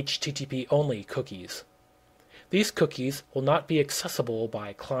using HTTP-only cookies. These cookies will not be accessible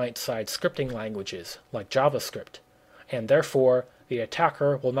by client-side scripting languages like JavaScript, and therefore the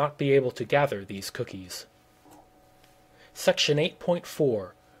attacker will not be able to gather these cookies. Section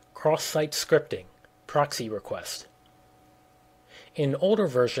 8.4 Cross-Site Scripting Proxy Request. In older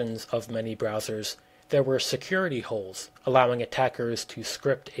versions of many browsers, there were security holes allowing attackers to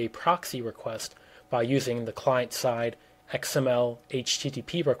script a proxy request by using the client-side XML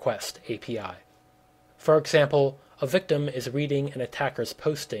HTTP request API. For example, a victim is reading an attacker's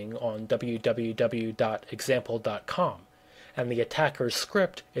posting on www.example.com, and the attacker's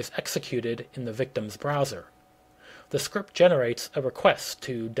script is executed in the victim's browser. The script generates a request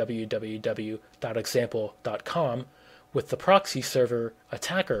to www.example.com with the proxy server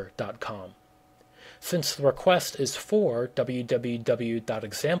attacker.com. Since the request is for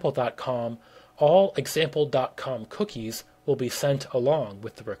www.example.com, all example.com cookies will be sent along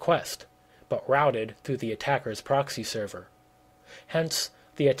with the request, but routed through the attacker's proxy server. Hence,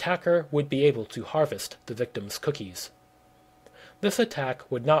 the attacker would be able to harvest the victim's cookies. This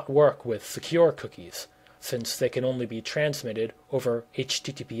attack would not work with secure cookies, since they can only be transmitted over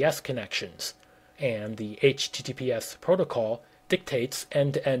HTTPS connections, and the HTTPS protocol dictates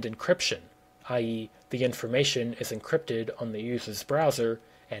end-to-end encryption, i.e., the information is encrypted on the user's browser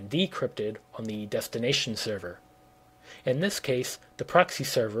and decrypted on the destination server. In this case, the proxy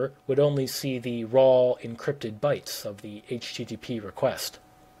server would only see the raw encrypted bytes of the HTTP request.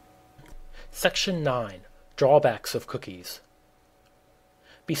 Section 9. Drawbacks of cookies.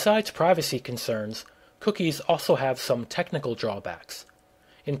 Besides privacy concerns, cookies also have some technical drawbacks.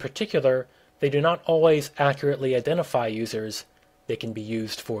 In particular, they do not always accurately identify users, they can be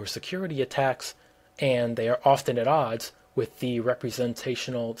used for security attacks, and they are often at odds with the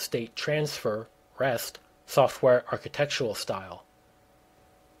representational state transfer, REST, software architectural style.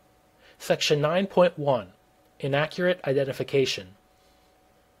 Section 9.1 Inaccurate Identification.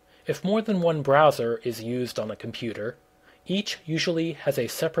 If more than one browser is used on a computer, each usually has a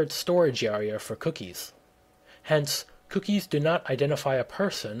separate storage area for cookies. Hence, cookies do not identify a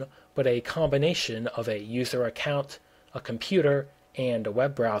person, but a combination of a user account, a computer, and a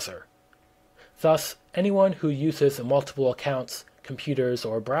web browser. Thus, anyone who uses multiple accounts, computers,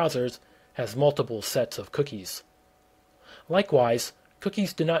 or browsers has multiple sets of cookies. Likewise,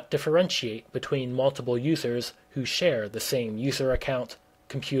 cookies do not differentiate between multiple users who share the same user account,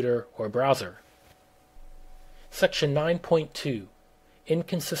 computer, or browser. Section 9.2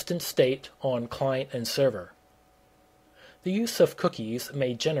 Inconsistent State on Client and Server. The use of cookies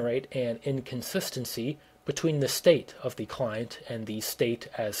may generate an inconsistency between the state of the client and the state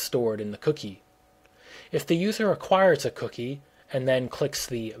as stored in the cookie. If the user acquires a cookie and then clicks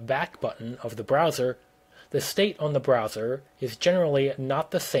the back button of the browser, the state on the browser is generally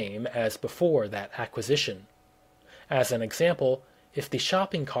not the same as before that acquisition. As an example, if the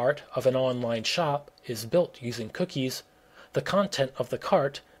shopping cart of an online shop is built using cookies, the content of the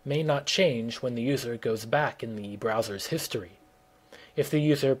cart may not change when the user goes back in the browser's history. If the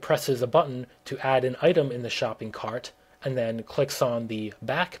user presses a button to add an item in the shopping cart and then clicks on the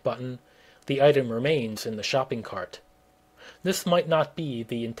back button, the item remains in the shopping cart. This might not be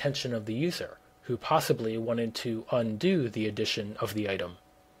the intention of the user, who possibly wanted to undo the addition of the item.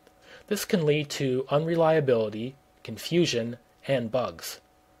 This can lead to unreliability, confusion, and bugs.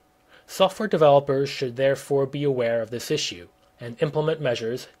 Software developers should therefore be aware of this issue and implement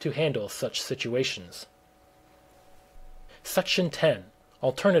measures to handle such situations. Section 10.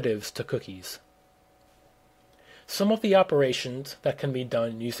 Alternatives to cookies. Some of the operations that can be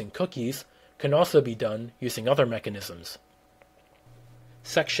done using cookies can also be done using other mechanisms.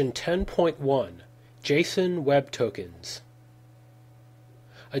 Section 10.1 JSON Web Tokens.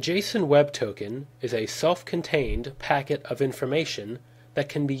 A JSON Web Token is a self-contained packet of information that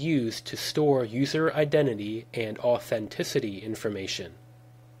can be used to store user identity and authenticity information.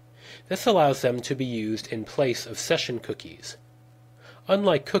 This allows them to be used in place of session cookies.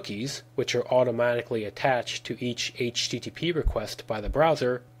 Unlike cookies, which are automatically attached to each HTTP request by the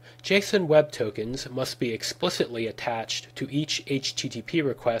browser, JSON Web Tokens must be explicitly attached to each HTTP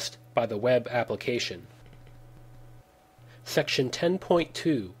request by the web application. Section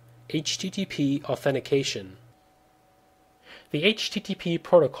 10.2 HTTP Authentication. The HTTP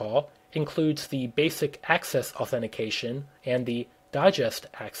protocol includes the Basic Access Authentication and the Digest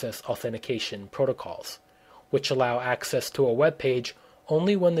Access Authentication protocols, which allow access to a web page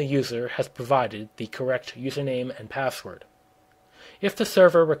only when the user has provided the correct username and password. If the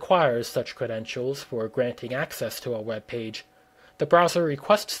server requires such credentials for granting access to a web page, the browser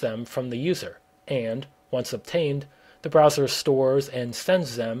requests them from the user, and, once obtained, the browser stores and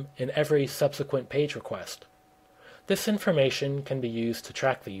sends them in every subsequent page request. This information can be used to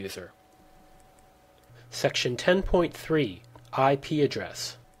track the user. Section 10.3, IP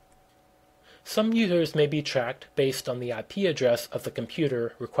address. Some users may be tracked based on the IP address of the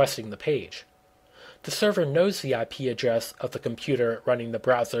computer requesting the page. The server knows the IP address of the computer running the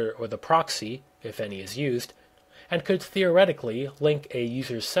browser or the proxy, if any is used, and could theoretically link a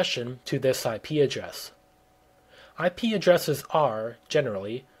user's session to this IP address. IP addresses are,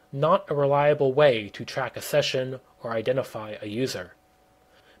 generally, not a reliable way to track a session or identify a user.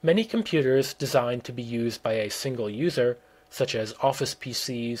 Many computers designed to be used by a single user, such as office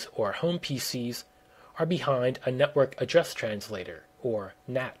PCs or home PCs, are behind a network address translator, or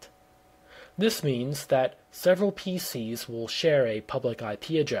NAT. This means that several PCs will share a public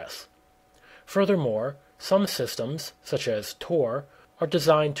IP address. Furthermore, some systems, such as Tor, are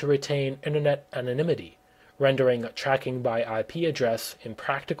designed to retain Internet anonymity, rendering tracking by IP address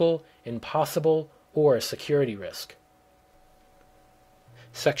impractical, impossible, or a security risk.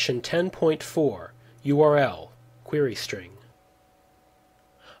 Section 10.4, URL, query string.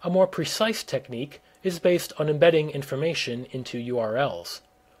 A more precise technique is based on embedding information into URLs.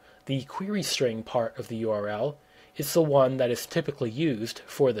 The query string part of the URL is the one that is typically used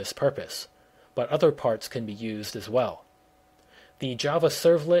for this purpose, but other parts can be used as well. The Java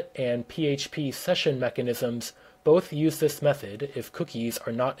Servlet and PHP session mechanisms both use this method if cookies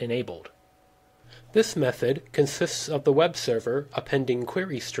are not enabled. This method consists of the web server appending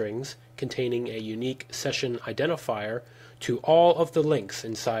query strings containing a unique session identifier to all of the links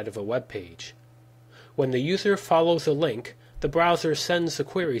inside of a web page. When the user follows a link, the browser sends the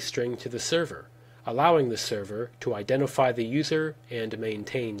query string to the server, allowing the server to identify the user and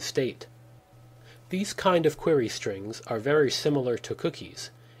maintain state. These kind of query strings are very similar to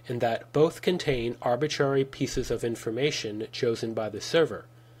cookies, in that both contain arbitrary pieces of information chosen by the server,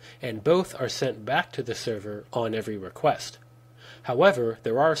 and both are sent back to the server on every request. However,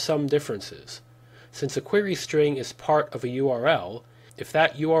 there are some differences. Since a query string is part of a URL, if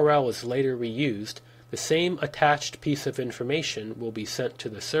that URL is later reused, the same attached piece of information will be sent to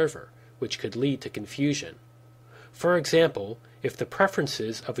the server, which could lead to confusion. For example, if the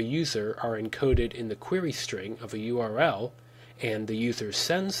preferences of a user are encoded in the query string of a URL, and the user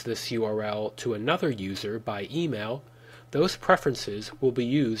sends this URL to another user by email, those preferences will be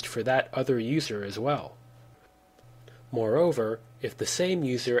used for that other user as well. Moreover, if the same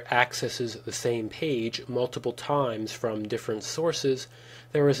user accesses the same page multiple times from different sources,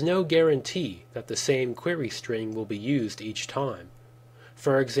 there is no guarantee that the same query string will be used each time.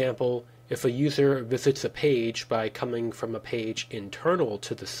 For example, if a user visits a page by coming from a page internal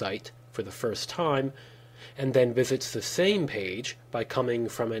to the site for the first time, and then visits the same page by coming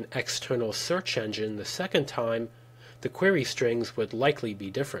from an external search engine the second time, the query strings would likely be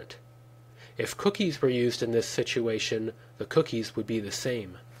different. If cookies were used in this situation, the cookies would be the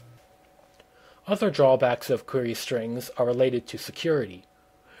same. Other drawbacks of query strings are related to security.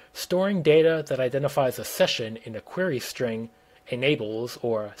 Storing data that identifies a session in a query string enables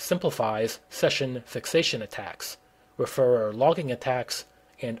or simplifies session fixation attacks, referrer logging attacks,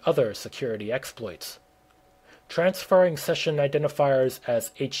 and other security exploits. Transferring session identifiers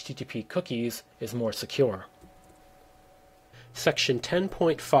as HTTP cookies is more secure. Section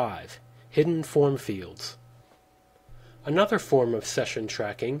 10.5, Hidden Form Fields. Another form of session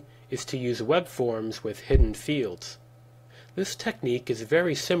tracking is to use web forms with hidden fields. This technique is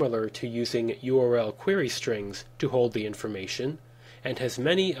very similar to using URL query strings to hold the information, and has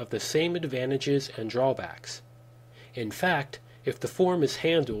many of the same advantages and drawbacks. In fact, if the form is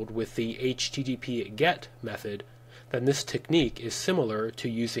handled with the HTTP GET method, then this technique is similar to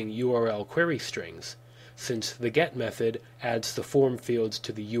using URL query strings, since the GET method adds the form fields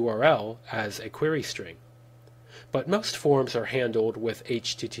to the URL as a query string. But most forms are handled with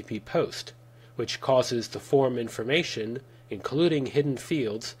HTTP POST, which causes the form information, including hidden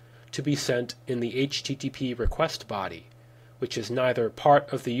fields, to be sent in the HTTP request body, which is neither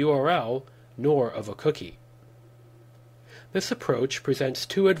part of the URL nor of a cookie. This approach presents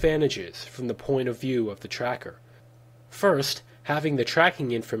two advantages from the point of view of the tracker. First, having the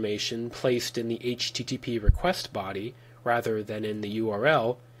tracking information placed in the HTTP request body rather than in the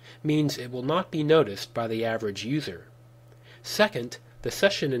URL means it will not be noticed by the average user. Second, the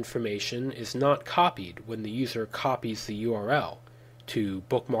session information is not copied when the user copies the URL to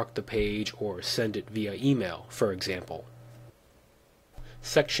bookmark the page or send it via email, for example.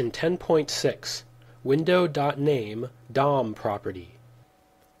 Section 10.6, Window.name DOM property.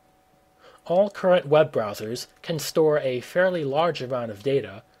 All current web browsers can store a fairly large amount of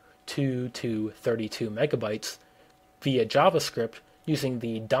data, 2 to 32 megabytes, via JavaScript using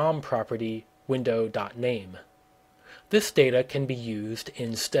the DOM property window.name. This data can be used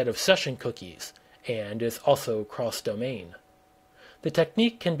instead of session cookies and is also cross-domain. The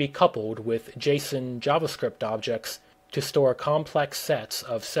technique can be coupled with JSON JavaScript objects to store complex sets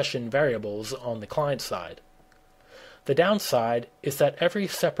of session variables on the client side. The downside is that every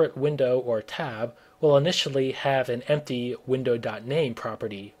separate window or tab will initially have an empty window.name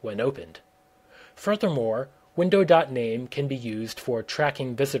property when opened. Furthermore, window.name can be used for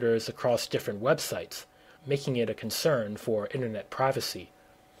tracking visitors across different websites, making it a concern for internet privacy.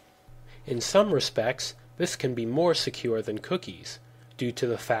 In some respects, this can be more secure than cookies, due to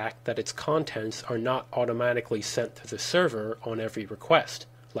the fact that its contents are not automatically sent to the server on every request,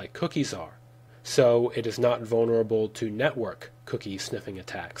 like cookies are, so it is not vulnerable to network cookie sniffing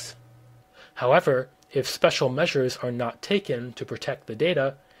attacks. However, if special measures are not taken to protect the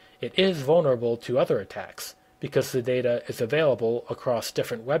data, it is vulnerable to other attacks, because the data is available across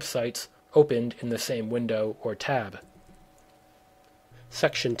different websites opened in the same window or tab.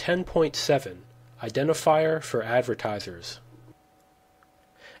 Section 10.7 Identifier for Advertisers.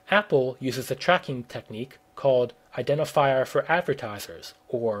 Apple uses a tracking technique called Identifier for Advertisers,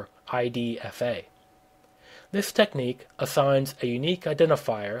 or IDFA. This technique assigns a unique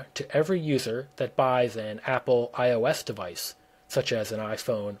identifier to every user that buys an Apple iOS device, such as an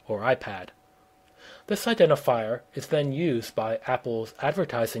iPhone or iPad. This identifier is then used by Apple's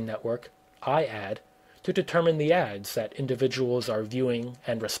advertising network, iAd, to determine the ads that individuals are viewing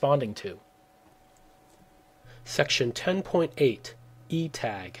and responding to. Section 10.8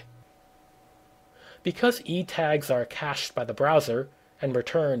 E-Tag. Because E-tags are cached by the browser and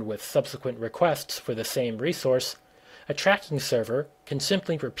returned with subsequent requests for the same resource, a tracking server can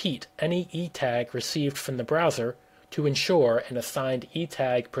simply repeat any E-tag received from the browser to ensure an assigned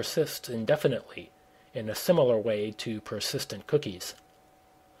E-tag persists indefinitely, in a similar way to persistent cookies.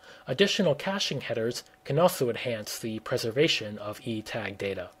 Additional caching headers can also enhance the preservation of E-tag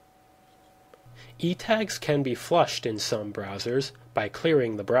data. E-tags can be flushed in some browsers by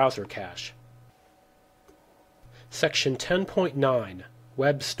clearing the browser cache. Section 10.9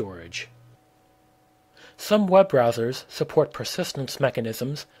 Web Storage. Some web browsers support persistence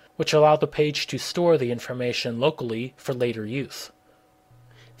mechanisms which allow the page to store the information locally for later use.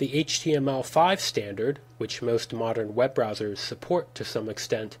 The HTML5 standard, which most modern web browsers support to some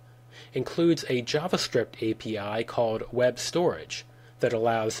extent, includes a JavaScript API called Web Storage that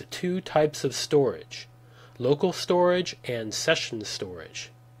allows two types of storage, local storage and session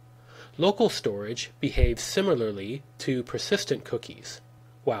storage. Local storage behaves similarly to persistent cookies,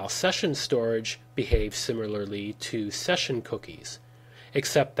 while session storage behaves similarly to session cookies,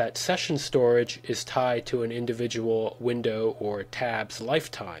 except that session storage is tied to an individual window or tab's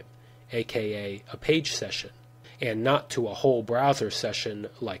lifetime, aka a page session, and not to a whole browser session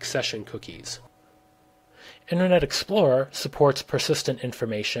like session cookies. Internet Explorer supports persistent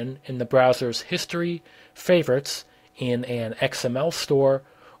information in the browser's history, favorites, in an XML store,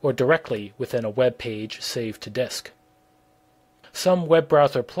 or directly within a web page saved to disk. Some web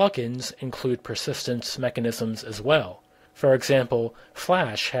browser plugins include persistence mechanisms as well. For example,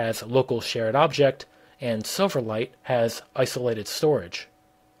 Flash has local shared object, and Silverlight has isolated storage.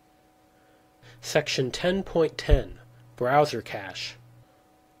 Section 10.10 Browser Cache.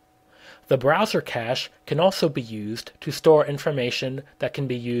 The browser cache can also be used to store information that can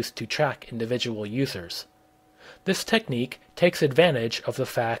be used to track individual users. This technique takes advantage of the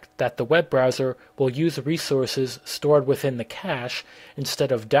fact that the web browser will use resources stored within the cache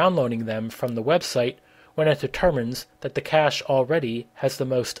instead of downloading them from the website when it determines that the cache already has the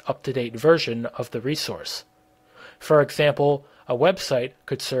most up-to-date version of the resource. For example, a website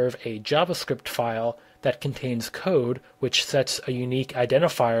could serve a JavaScript file that contains code which sets a unique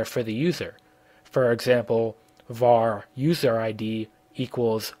identifier for the user. For example, var user_id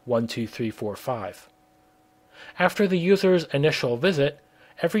equals 12345. After the user's initial visit,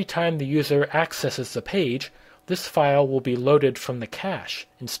 every time the user accesses the page, this file will be loaded from the cache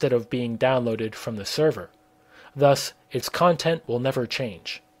instead of being downloaded from the server. Thus, its content will never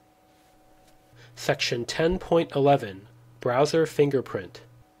change. Section 10.11 Browser Fingerprint.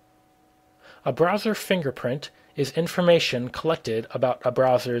 A browser fingerprint is information collected about a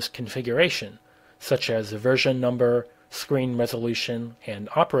browser's configuration, such as version number, screen resolution, and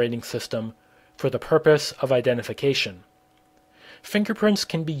operating system, for the purpose of identification. Fingerprints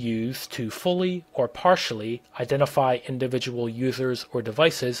can be used to fully or partially identify individual users or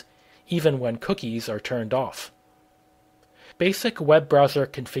devices, even when cookies are turned off. Basic web browser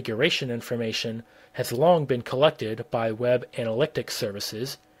configuration information has long been collected by web analytics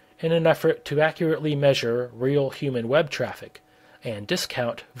services in an effort to accurately measure real human web traffic and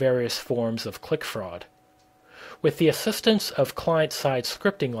discount various forms of click fraud. With the assistance of client-side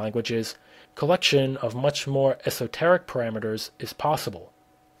scripting languages, collection of much more esoteric parameters is possible.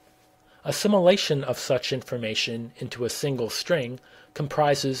 Assimilation of such information into a single string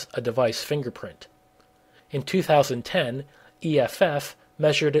comprises a device fingerprint. In 2010, EFF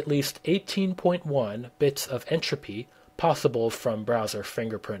measured at least 18.1 bits of entropy possible from browser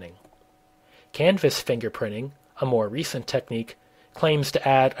fingerprinting. Canvas fingerprinting, a more recent technique, claims to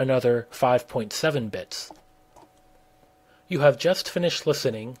add another 5.7 bits. You have just finished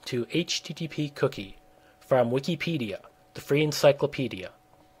listening to HTTP Cookie from Wikipedia, the free encyclopedia.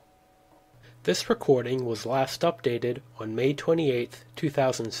 This recording was last updated on May 28,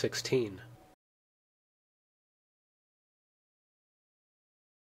 2016.